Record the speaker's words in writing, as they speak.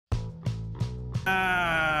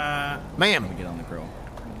Ma'am. Get on the grill.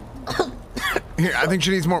 Here, I think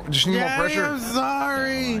she needs more. Just need more pressure. I'm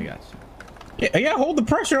sorry. I got you. Yeah, hold the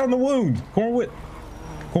pressure on the wound, Cornwood.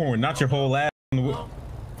 Cornwood, not your whole ass on the wound.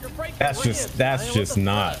 That's just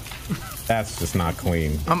not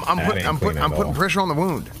clean. I'm putting pressure on the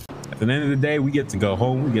wound. At the end of the day, we get to go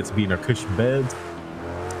home. We get to be in our cushy beds,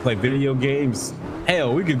 play video games.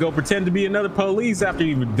 Hell, we could go pretend to be another police after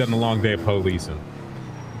you've done a long day of policing.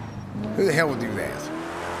 Who the hell would do that?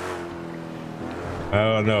 I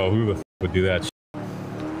don't know who the f would do that.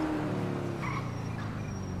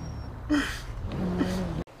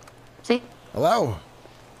 See? Hello.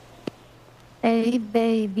 Hey,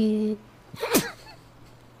 baby.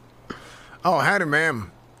 Oh, howdy,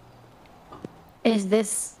 ma'am. Is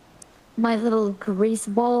this my little grease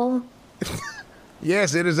ball?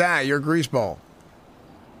 Yes, it is I, your grease ball.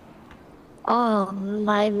 Oh,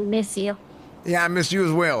 I miss you. Yeah, I miss you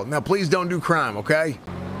as well. Now, please don't do crime, okay?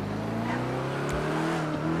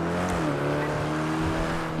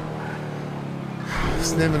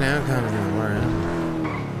 Sniffing out kind of worry.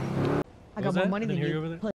 I got more money than you. Over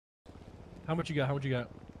there? How much you got? How much you got?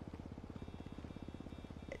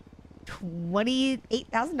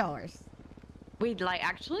 $28,000. Wait, like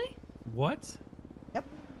actually? What? Yep.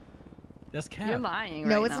 That's cap. You're lying.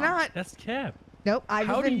 No, right it's now. not. That's cap. Nope.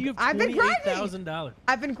 How do you have I've been grinding. $28,000?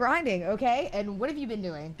 I've been grinding. Okay. And what have you been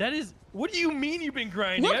doing? That is. What do you mean you've been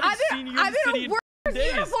grinding? Look, I haven't seen you in the city in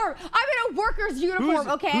days. Uniform. I'm in a worker's uniform.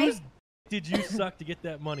 Okay. Whose did you suck to get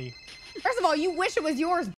that money? First of all, you wish it was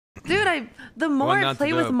yours. Dude, the more I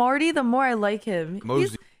play with Marty, the more I like him.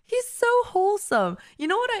 He's so wholesome. You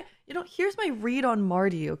know what here's my read on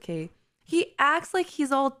Marty, okay? He acts like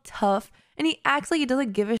he's all tough, and he acts like he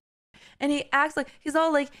doesn't give a shit, and he acts like he's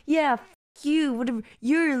all like, yeah, f you, whatever,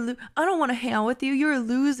 I don't want to hang out with you, you're a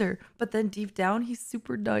loser. But then deep down, he's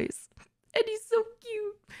super nice, and he's so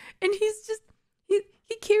cute, and he's just, he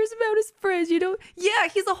cares about his friends, you know? Yeah,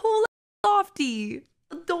 he's a whole softie.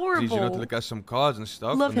 Adorable. It's easy not to look at some cars and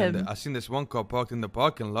stuff. Love him. I seen this one car parked in the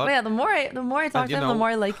parking lot. But yeah, the more I talk to him, the more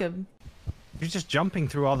I like him. You're just jumping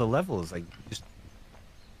through all the levels, like just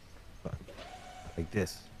like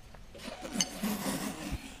this.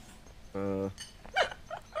 Here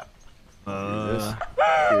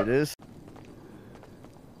it is.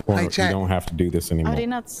 Well, Hey, you chat. don't have to do this anymore. Are they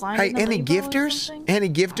not signed? Hey, any gifters? Any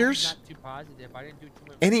gifters?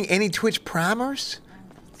 Any Twitch primers?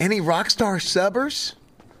 Any Rockstar subbers?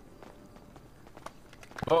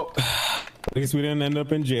 Oh, at least we didn't end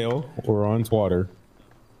up in jail or on Twitter.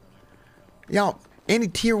 Y'all, any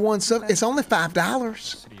tier 1 sub? It's only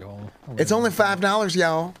 $5. It's only $5,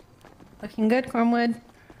 y'all. Looking good, Cornwood.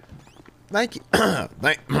 Thank you.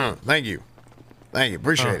 Thank you. Thank you.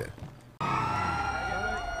 Appreciate it.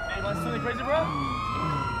 Hey, want something crazy, bro?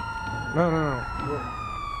 No.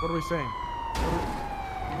 What are we saying?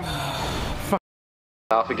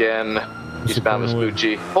 Off again. Eastbound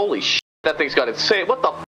Vespucci. Holy shit, that thing's got insane. What the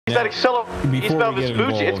f is that accelerator? Eastbound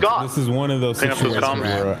Vespucci, it's gone. This is one of those situations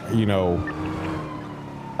where, you know,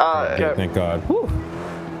 thank God.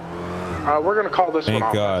 We're gonna call this Thank one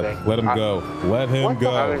off. God. Let him go. Let him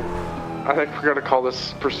go. I think we're gonna call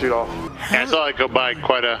this pursuit off. Yeah, I saw it go by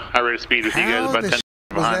quite a high rate of speed with you guys, about 10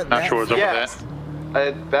 behind. Not sure what's up with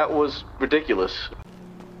that. That was ridiculous.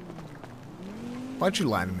 Why'd you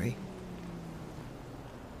lie to me?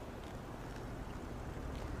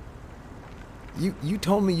 You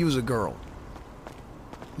told me you was a girl.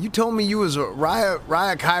 You told me you was a Raya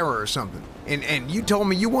Kyra or something. And you told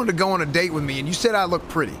me you wanted to go on a date with me, and you said I look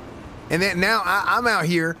pretty. And then now I'm out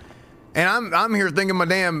here, and I'm here thinking my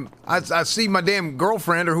damn, I see my damn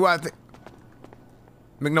girlfriend, or who I think.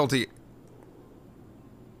 McNulty.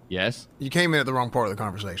 Yes? You came in at the wrong part of the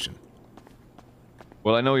conversation.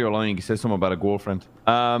 Well, I know you're lying. You said something about a girlfriend.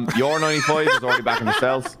 Your 95 is already back in the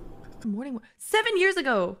cells. Morning, 7 years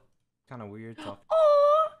ago. Kind of weird talk.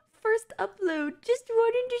 Oh, first upload. Just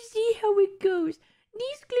wanting to see how it goes.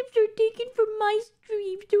 These clips are taken from my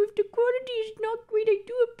stream, so if the quality is not great, I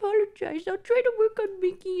do apologize. I'll try to work on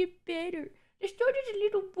making it better. I started as a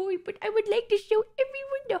little boy, but I would like to show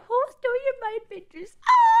everyone the whole story of my adventures.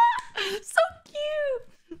 Ah, so cute,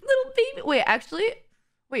 little baby. Wait, actually,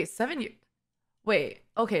 wait, 7 years. Wait,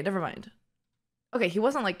 okay, never mind. Okay, he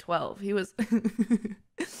wasn't like 12. He was.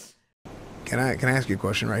 Can I ask you a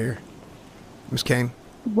question right here, Miss Kane?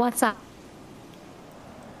 What's up?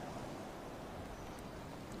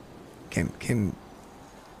 Can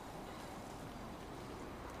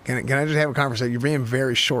I just have a conversation? You're being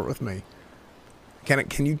very short with me.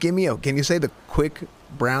 Can you give me can you say the quick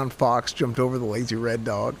brown fox jumped over the lazy red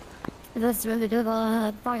dog? Let's really do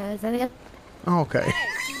the fire. Okay.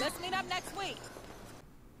 Hey, let's meet up next week.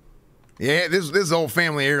 Yeah, this is old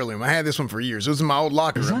family heirloom. I had this one for years. It was in my old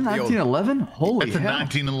locker room. Is that 1911? Holy It's a hell.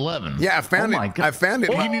 1911. Yeah, I found it. My God. I found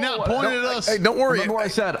it. Can you not point at us? Hey, don't worry. Remember what I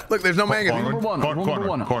said. Look, there's no magazine. Number one. Rule number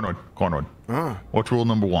one. Cornwood. What's rule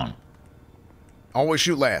number 1? Always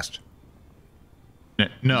shoot last.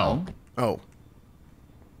 No. Oh.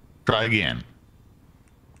 Try again.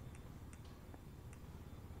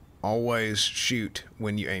 Always shoot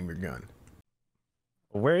when you aim your gun.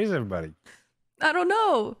 Where is everybody? I don't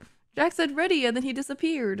know. Jack said ready, and then he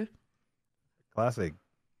disappeared. Classic.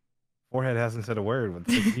 Forehead hasn't said a word. What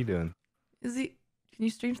the fuck is he doing? Is he? Can you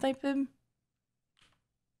stream snipe him?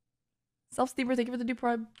 Self-steamer, thank you for the new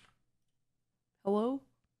prime. Hello?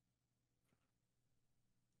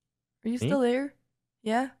 Are you still there?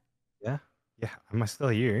 Yeah? Yeah. Yeah. Am I still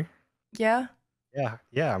here? Yeah? Yeah.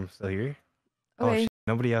 Yeah, I'm still here. Okay. Oh, shit.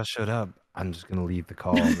 Nobody else showed up. I'm just gonna leave the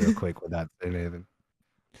call real quick without saying anything.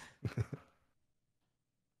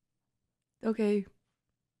 Okay.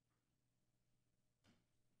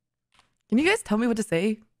 Can you guys tell me what to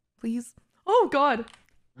say, please? Oh God!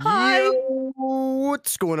 Hi. Yo,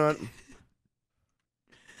 what's going on?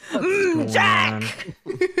 Jack.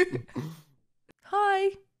 Hi.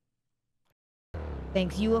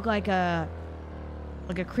 Thanks. You look like a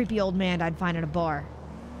creepy old man I'd find in a bar.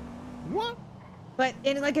 What? But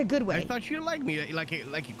in like a good way. I thought you liked me like a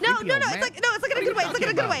creepy No, old no, man. it's like in a good way. It's like in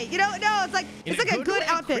a good way. You know, no, it's like In it's like a good way?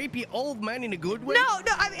 outfit. Creepy old man in a good way. No,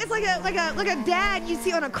 I mean, it's like a dad you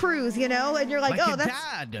see on a cruise, you know, and you're like, Like oh, a that's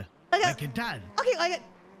dad. like a dad. Okay,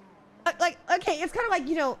 okay, it's kind of like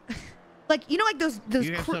like those.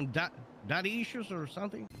 You have some daddy issues or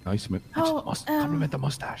something? Nice, man. Oh, compliment the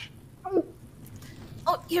mustache.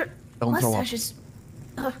 Oh, your Don't throw mustache is.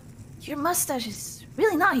 Your mustache is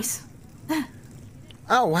really nice.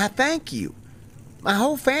 Oh, why, thank you. My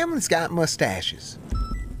whole family's got mustaches.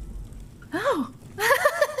 Oh,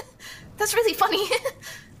 that's really funny.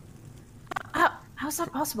 How's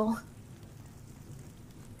that possible?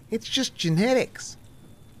 It's just genetics.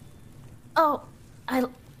 Oh, I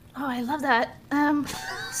love that.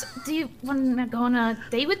 So do you want to go on a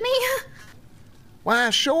date with me? Why,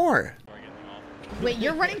 sure. Wait,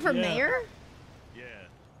 you're running for mayor?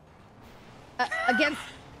 Yeah. Against.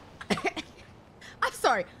 I'm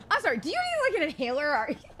sorry. Do you need like an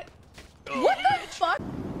inhaler? What the fuck?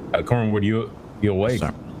 Cornwood, you awake?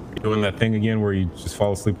 You doing that thing again where you just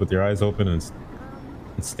fall asleep with your eyes open and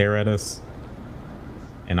stare at us?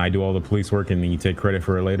 And I do all the police work and then you take credit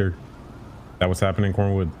for it later? That what's happening,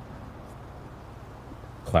 Cornwood?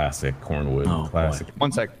 Classic, Cornwood. Oh, classic. boy.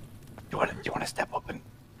 1 sec. Do you want to step up and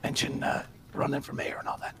mention running for mayor and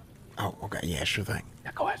all that? Oh, okay. Yeah, sure thing.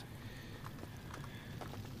 Yeah, go ahead.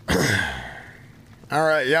 All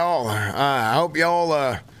right, y'all. I hope y'all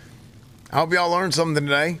learned something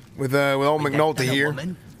today with old McNulty here.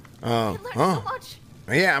 So much.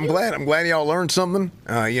 Yeah, I'm glad y'all learned something.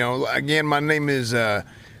 Again, my name is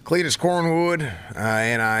Cletus Cornwood,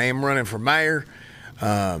 and I am running for mayor.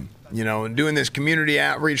 And doing this community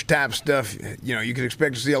outreach type stuff. You can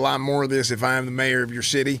expect to see a lot more of this if I am the mayor of your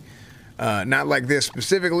city. Not like this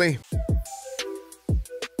specifically.